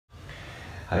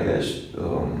Hi guys,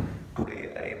 today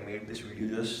I made this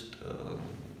video just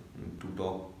to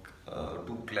talk,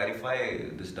 to clarify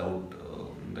this doubt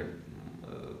that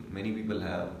many people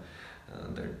have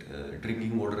that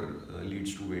drinking water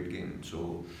leads to weight gain.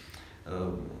 So,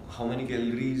 how many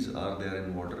calories are there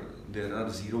in water? There are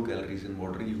 0 calories in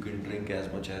water. You can drink as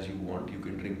much as you want. You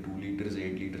can drink 2 liters,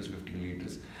 8 liters, 15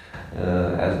 liters,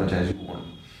 as much as you want.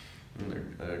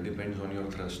 That depends on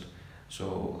your thirst.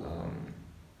 So,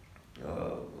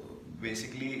 uh,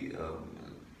 basically,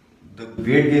 the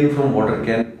weight gain from water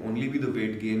can only be the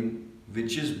weight gain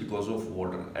which is because of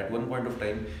water. At one point of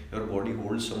time, your body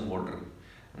holds some water.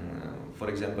 For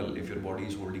example, if your body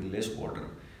is holding less water,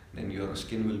 then your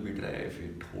skin will be dry. If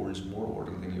it holds more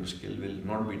water, then your skin will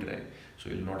not be dry.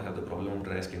 So you'll not have the problem of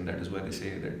dry skin. That is why they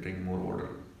say that drink more water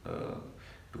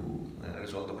to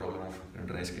resolve the problem of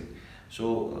dry skin.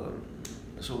 So,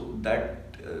 so that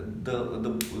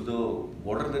the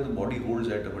water that the body holds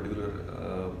at a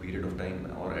particular period of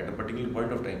time or at a particular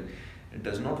point of time, it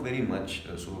does not vary much.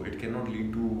 So it cannot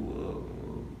lead to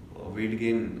a weight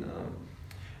gain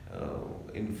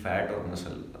in fat or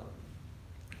muscle.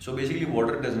 So basically,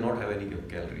 water does not have any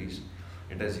calories.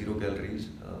 It has 0 calories.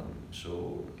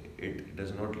 So it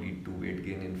does not lead to weight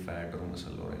gain in fat or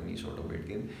muscle or any sort of weight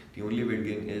gain. The only weight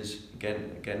gain is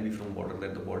can be from water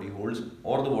that the body holds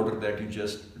or the water that you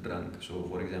just drank. So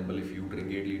for example, if you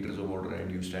drink 8 liters of water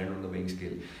and you stand on the weighing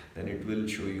scale, then it will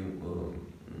show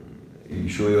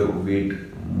your weight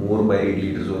more by 8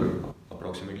 liters or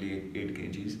approximately 8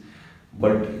 kgs.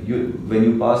 But when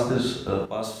you pass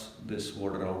this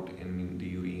water out in the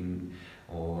urine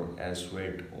or as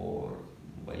sweat or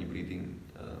while breathing,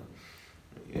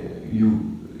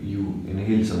 you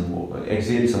inhale some water,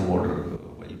 exhale some water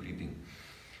while breathing.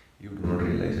 You do not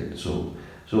realize it. So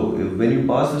when you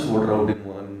pass this water out in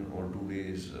 1 or 2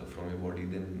 days from your body,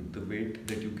 then the weight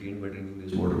that you gain by drinking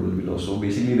this water will be lost. So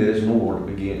basically, there is no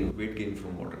weight gain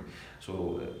from water.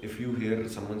 So if you hear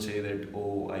someone say that,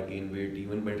 oh, I gain weight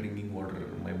even by drinking water,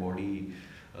 my body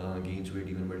gains weight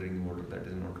even by drinking water, that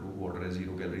is not true. Water has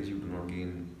 0 calories. You do not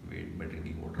gain weight by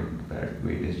drinking water. That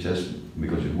weight is just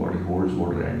because your body holds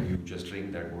water and you just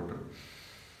drink that water.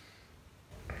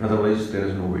 Otherwise, there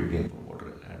is no weight gain from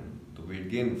water. And the weight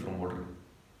gain from water,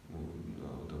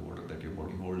 the water that your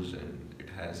body holds and it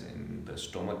has in the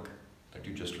stomach that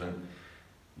you just drank,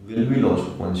 will be lost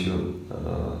once you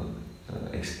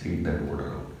excrete that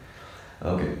water out.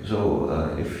 Okay,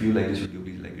 so if you like this video,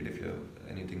 please like it. If you have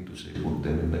anything to say, put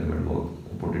them in the comment box.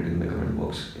 Put it in the comment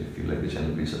box. If you like the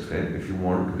channel, please subscribe. If you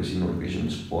want to receive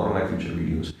notifications for my future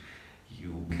videos,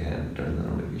 you can turn the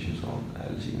notifications on.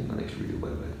 I'll see you in the next video. Bye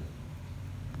bye.